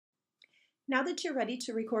Now that you're ready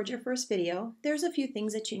to record your first video, there's a few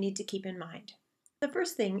things that you need to keep in mind. The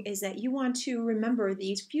first thing is that you want to remember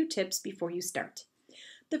these few tips before you start.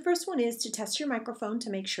 The first one is to test your microphone to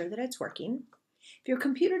make sure that it's working. If your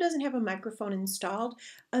computer doesn't have a microphone installed,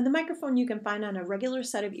 the microphone you can find on a regular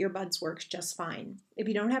set of earbuds works just fine. If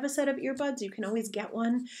you don't have a set of earbuds, you can always get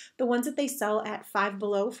one. The ones that they sell at Five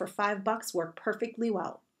Below for $5 work perfectly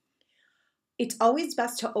well. It's always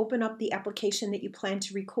best to open up the application that you plan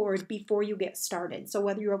to record before you get started. So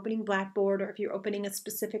whether you're opening Blackboard or if you're opening a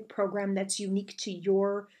specific program that's unique to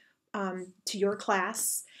your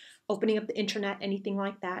class, opening up the internet, anything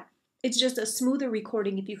like that, it's just a smoother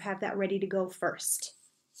recording if you have that ready to go first.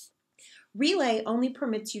 Relay only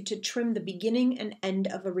permits you to trim the beginning and end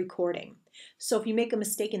of a recording. So if you make a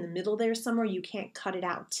mistake in the middle there somewhere, you can't cut it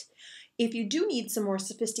out. If you do need some more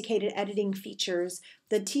sophisticated editing features,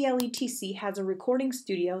 the TLETC has a recording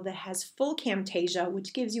studio that has full Camtasia,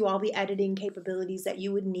 which gives you all the editing capabilities that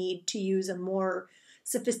you would need to use a more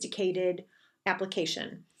sophisticated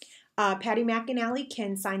application. Patty McAnally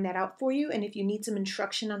can sign that out for you, and if you need some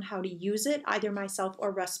instruction on how to use it, either myself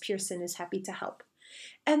or Russ Pearson is happy to help.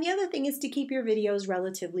 And the other thing is to keep your videos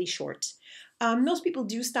relatively short. Most people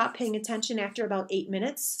do stop paying attention after about 8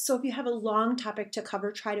 minutes, so if you have a long topic to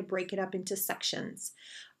cover, try to break it up into sections.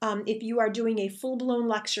 If you are doing a full-blown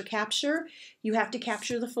lecture capture, you have to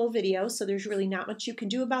capture the full video, so there's really not much you can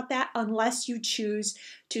do about that unless you choose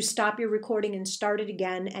to stop your recording and start it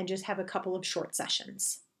again and just have a couple of short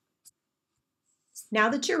sessions. Now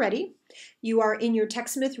that you're ready, you are in your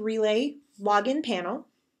TechSmith Relay login panel.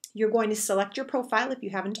 You're going to select your profile if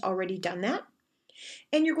you haven't already done that,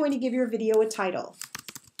 and you're going to give your video a title.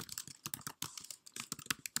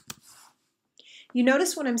 You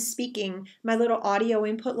notice when I'm speaking, my little audio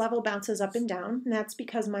input level bounces up and down, and that's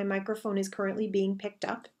because my microphone is currently being picked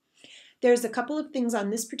up. There's a couple of things on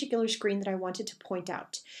this particular screen that I wanted to point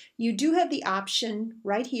out. You do have the option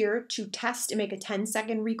right here to test and make a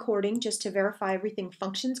 10-second recording just to verify everything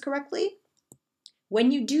functions correctly.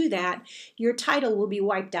 When you do that, your title will be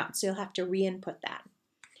wiped out, so you'll have to re-input that.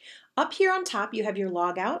 Up here on top, you have your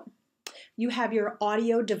logout. You have your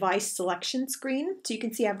audio device selection screen. So you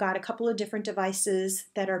can see I've got a couple of different devices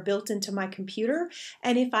that are built into my computer.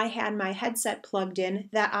 And if I had my headset plugged in,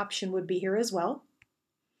 that option would be here as well.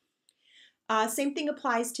 Same thing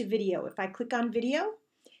applies to video. If I click on video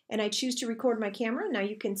and I choose to record my camera, now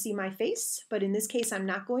you can see my face, but in this case I'm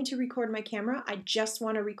not going to record my camera. I just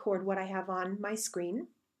want to record what I have on my screen.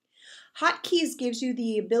 Hotkeys gives you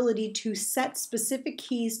the ability to set specific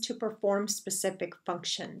keys to perform specific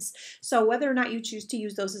functions. So whether or not you choose to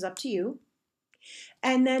use those is up to you.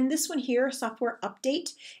 And then this one here, software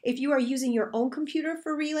update. If you are using your own computer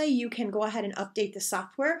for Relay, you can go ahead and update the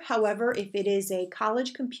software. However, if it is a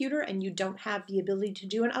college computer and you don't have the ability to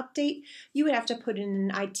do an update, you would have to put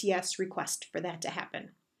in an ITS request for that to happen.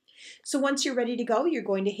 So once you're ready to go, you're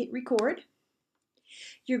going to hit record.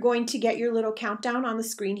 You're going to get your little countdown on the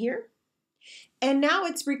screen here. And now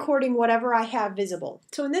it's recording whatever I have visible.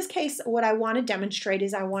 So in this case, what I want to demonstrate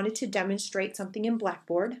is I wanted to demonstrate something in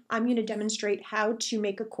Blackboard. I'm going to demonstrate how to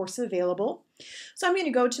make a course available. So I'm going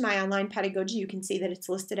to go to my online pedagogy. You can see that it's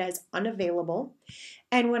listed as unavailable.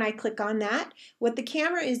 And when I click on that, what the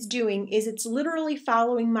camera is doing is it's literally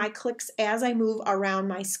following my clicks as I move around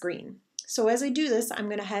my screen. So as I do this, I'm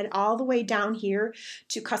going to head all the way down here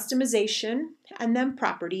to customization and then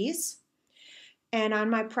properties. And on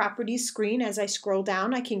my properties screen, as I scroll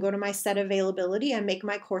down, I can go to my set availability and make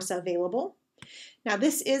my course available. Now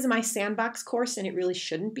this is my sandbox course and it really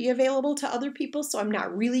shouldn't be available to other people, so I'm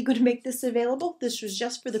not really going to make this available. This was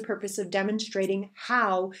just for the purpose of demonstrating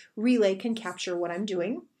how Relay can capture what I'm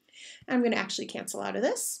doing. I'm going to actually cancel out of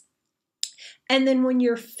this. And then when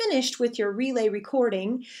you're finished with your Relay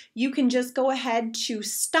recording, you can just go ahead to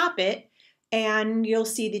stop it and you'll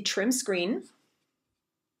see the trim screen.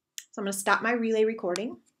 So I'm going to stop my Relay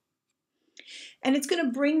recording. And it's going to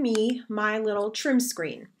bring me my little trim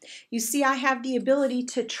screen. You see I have the ability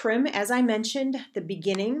to trim, as I mentioned, the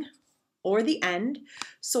beginning or the end.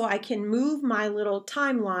 So I can move my little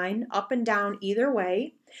timeline up and down either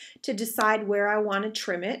way to decide where I want to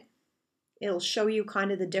trim it. It'll show you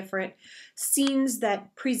kind of the different scenes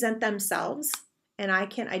that present themselves. And I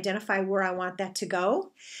can identify where I want that to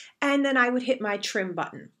go. And then I would hit my trim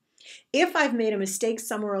button. If I've made a mistake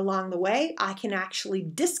somewhere along the way, I can actually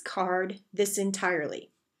discard this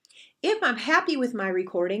entirely. If I'm happy with my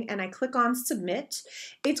recording and I click on submit,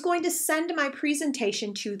 it's going to send my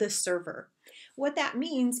presentation to the server. What that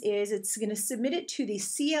means is it's going to submit it to the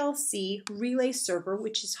CLC Relay server,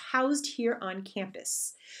 which is housed here on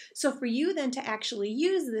campus. So for you then to actually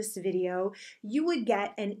use this video, you would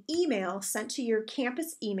get an email sent to your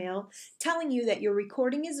campus email telling you that your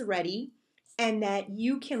recording is ready and that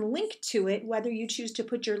you can link to it, whether you choose to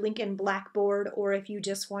put your link in Blackboard or if you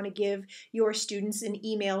just want to give your students an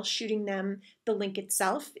email shooting them the link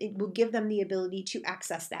itself. It will give them the ability to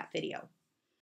access that video.